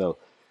choose. And so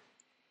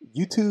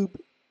YouTube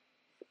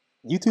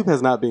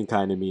has not been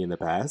kind to me in the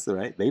past,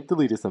 right? They've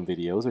deleted some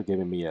videos or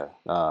given me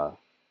a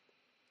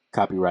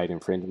copyright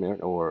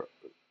infringement, or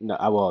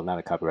not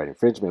a copyright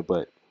infringement,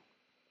 but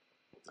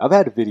I've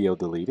had a video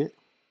deleted.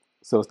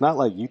 So it's not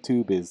like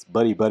YouTube is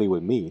buddy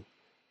with me,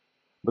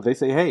 but they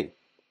say, hey,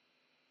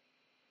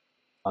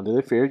 under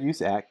the Fair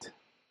Use Act,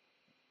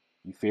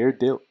 you fair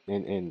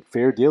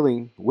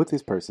dealing with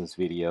this person's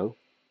video,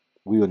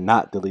 we are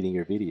not deleting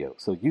your video.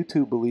 So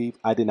YouTube believe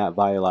I did not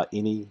violate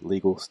any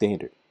legal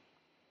standard,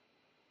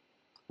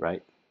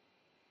 right?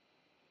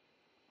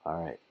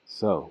 All right,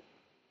 so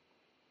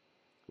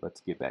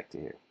let's get back to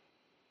here.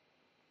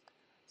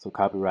 So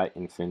copyright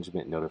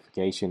infringement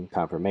notification,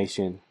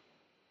 confirmation,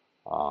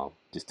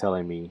 just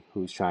telling me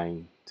who's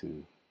trying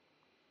to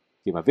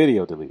get my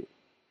video deleted.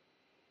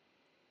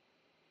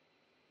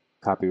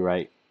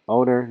 Copyright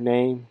owner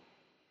name,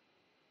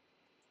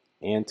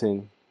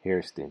 Anton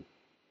Hairston.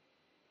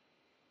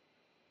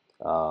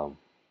 I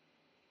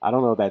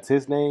don't know if that's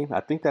his name.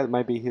 I think that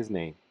might be his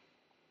name.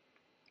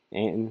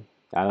 Anton,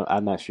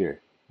 I'm not sure.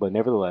 But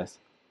nevertheless,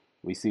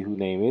 we see who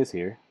name is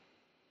here.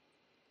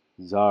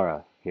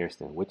 Zara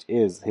Hairston, which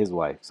is his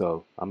wife.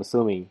 So I'm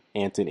assuming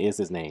Anton is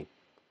his name.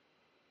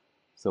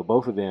 So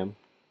both of them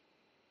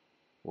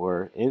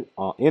were in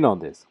on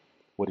this.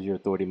 What is your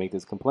authority to make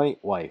this complaint?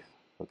 Wife.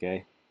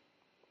 Okay.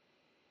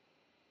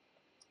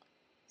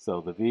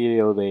 So the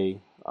video they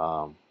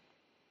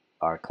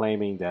are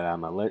claiming that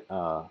I'm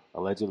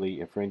allegedly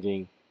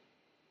infringing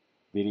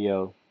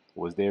video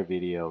was their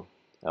video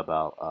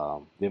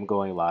about them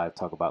going live,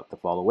 talk about the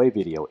fall away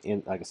video.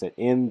 And like I said,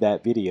 in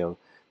that video,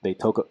 they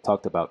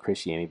talked about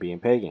Christianity being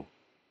pagan.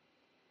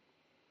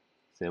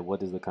 Said, what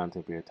does the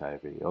content of your entire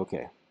video?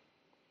 Okay.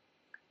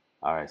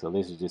 All right, so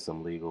this is just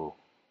some legal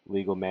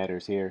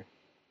matters here.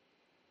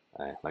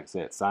 All right, like I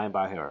said, signed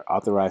by her,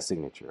 authorized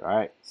signature. All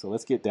right, so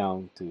let's get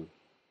down to,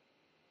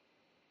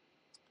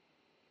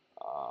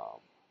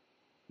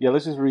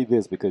 let's just read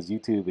this because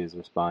YouTube is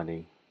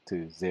responding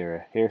to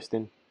Zara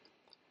Hairston.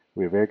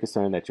 We are very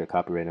concerned that your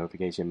copyright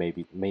notification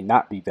may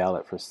not be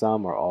valid for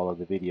some or all of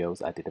the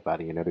videos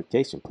identified in your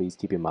notification. Please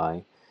keep in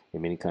mind,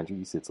 in many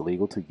countries, it's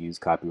illegal to use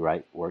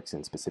copyright works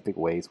in specific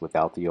ways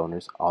without the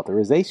owner's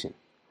authorization,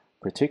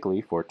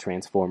 particularly for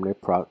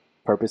transformative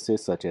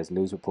purposes such as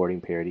news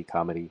reporting, parody,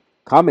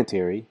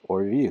 commentary,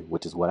 or review,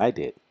 which is what I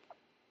did.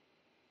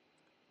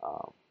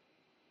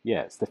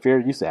 It's the Fair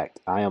Use Act.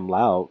 I am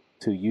allowed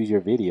to use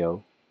your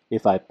video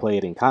if I play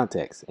it in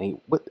context.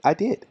 And what I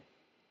did.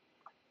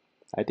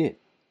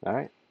 All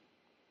right.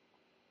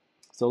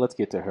 So let's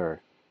get to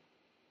her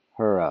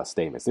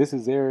statements. This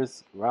is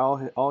Zara's,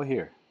 all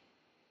here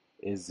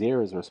is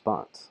Zara's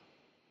response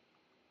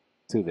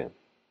to them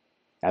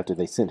after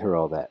they sent her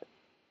all that.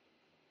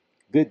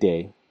 Good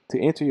day. To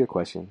answer your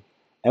question,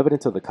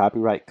 evidence of the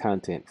copyright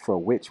content for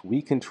which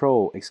we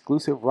control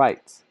exclusive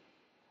rights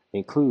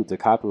includes a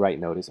copyright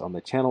notice on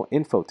the channel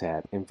info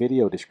tab and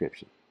video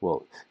description.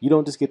 Well, you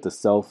don't just get to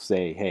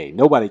say, hey,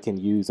 nobody can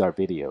use our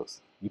videos.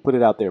 You put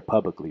it out there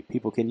publicly.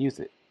 People can use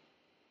it.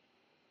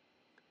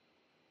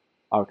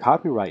 Our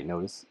copyright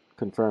notice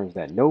confirms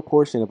that no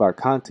portion of our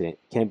content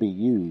can be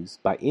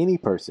used by any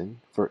person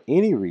for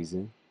any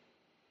reason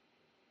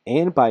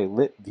and by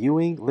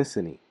viewing,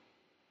 listening,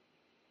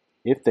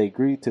 if they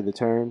agree to the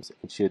terms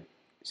and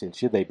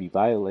should they be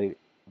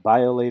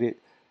violated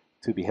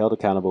to be held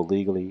accountable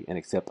legally and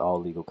accept all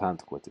legal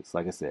consequences.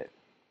 Like I said,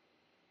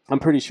 I'm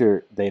pretty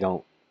sure they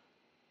don't.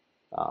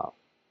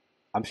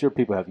 I'm sure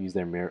people have used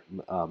their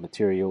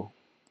material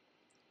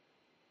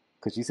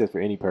because she says for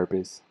any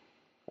purpose.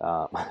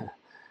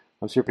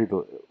 I'm sure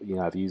people,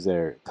 have used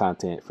their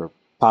content for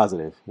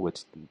positive,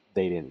 which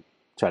they didn't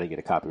try to get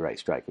a copyright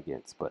strike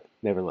against, but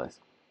nevertheless.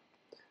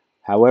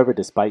 However,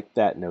 despite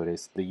that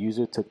notice, the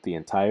user took the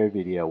entire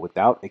video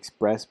without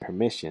express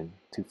permission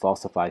to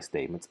falsify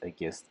statements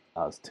against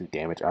us to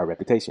damage our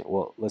reputation.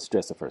 Well, let's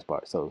stress the first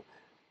part. So,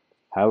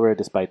 however,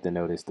 despite the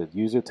notice, the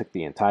user took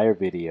the entire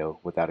video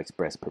without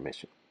express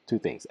permission. Two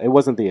things. It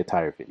wasn't the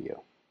entire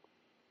video.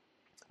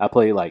 I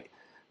played like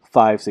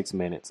 5-6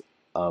 minutes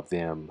of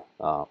them,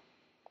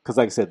 because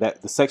like I said,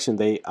 that the section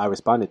I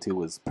responded to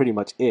was pretty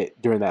much it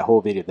during that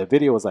whole video. The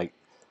video was like,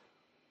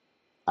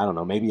 I don't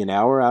know, maybe an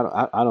hour. I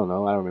don't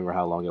know. I don't remember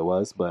how long it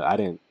was, but I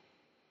didn't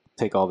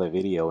take all the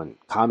video and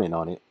comment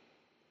on it.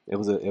 It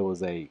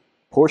was a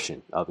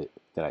portion of it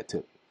that I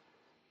took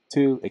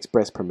to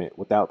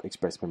without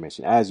express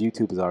permission. As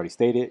YouTube has already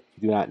stated,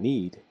 you do not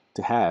need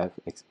to have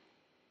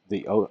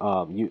the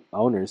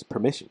owner's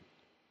permission.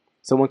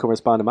 Someone can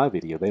respond to my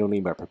video. They don't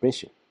need my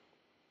permission.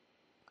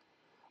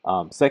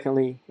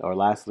 Secondly, or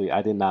lastly,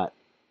 I did not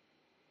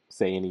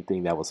say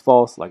anything that was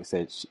false. Like I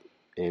said,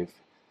 if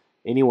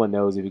anyone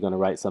knows if you're going to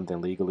write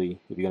something legally,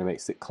 if you're going to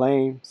make a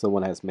claim,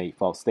 someone has made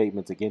false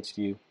statements against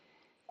you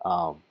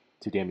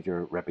to damage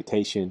your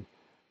reputation,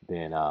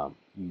 then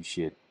you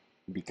should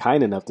be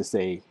kind enough to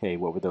say, hey,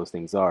 what were those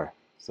things are.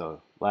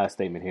 So last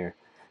statement here,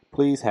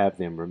 please have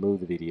them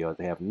remove the video.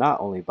 They have not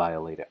only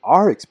violated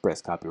our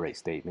express copyright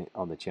statement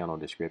on the channel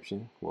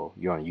description. Well,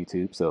 you're on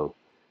YouTube, so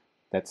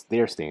that's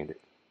their standard.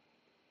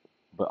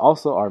 But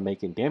also are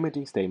making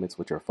damaging statements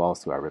which are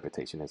false to our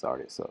reputation as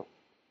artists.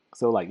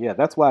 So like, yeah,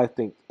 that's why I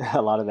think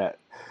a lot of that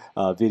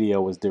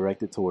video was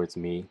directed towards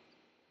me,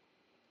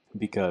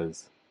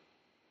 because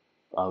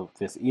of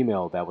this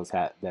email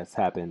that's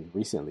happened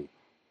recently.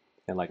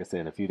 And like I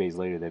said, a few days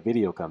later, that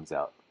video comes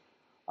out.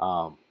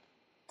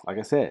 Like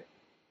I said,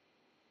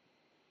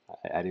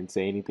 I didn't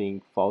say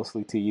anything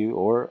falsely to you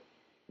or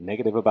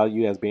negative about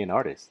you as being an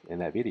artist in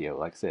that video.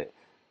 Like I said,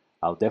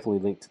 I'll definitely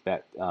link to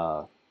that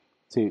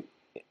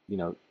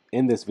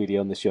in this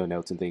video, in the show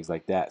notes and things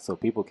like that, so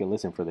people can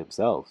listen for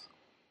themselves.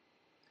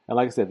 And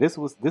like I said, this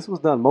was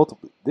done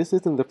multiple. This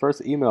isn't the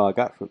first email I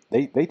got from.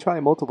 They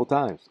tried multiple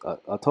times,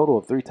 a total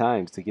of 3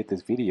 times to get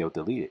this video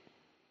deleted.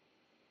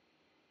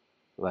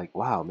 Like,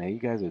 wow, man, you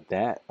guys are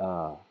that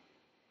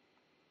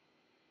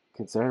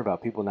concerned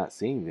about people not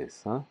seeing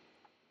this, huh?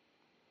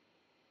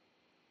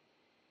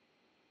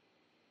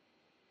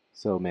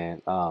 So,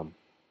 man,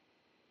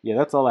 yeah,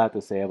 that's all I have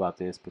to say about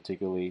this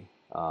particularly.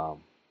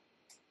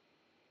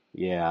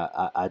 Yeah,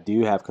 I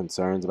do have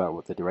concerns about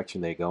what the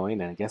direction they're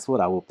going, and guess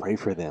what? I will pray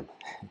for them.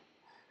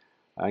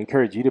 I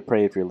encourage you to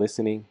pray if you're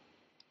listening.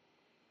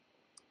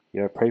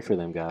 Yeah, pray for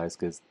them, guys,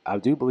 because I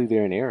do believe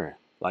they're in error.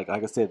 Like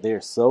I said,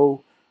 they're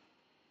so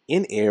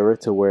in error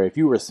to where if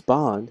you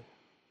respond,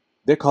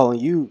 they're calling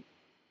you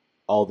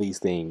all these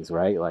things,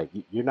 right? Like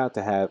you're not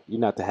to have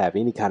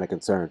any kind of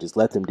concern. Just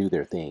let them do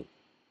their thing,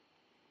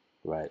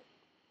 right?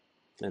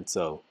 And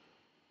so,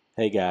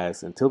 hey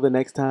guys, until the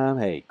next time,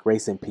 hey,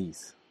 grace and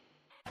peace.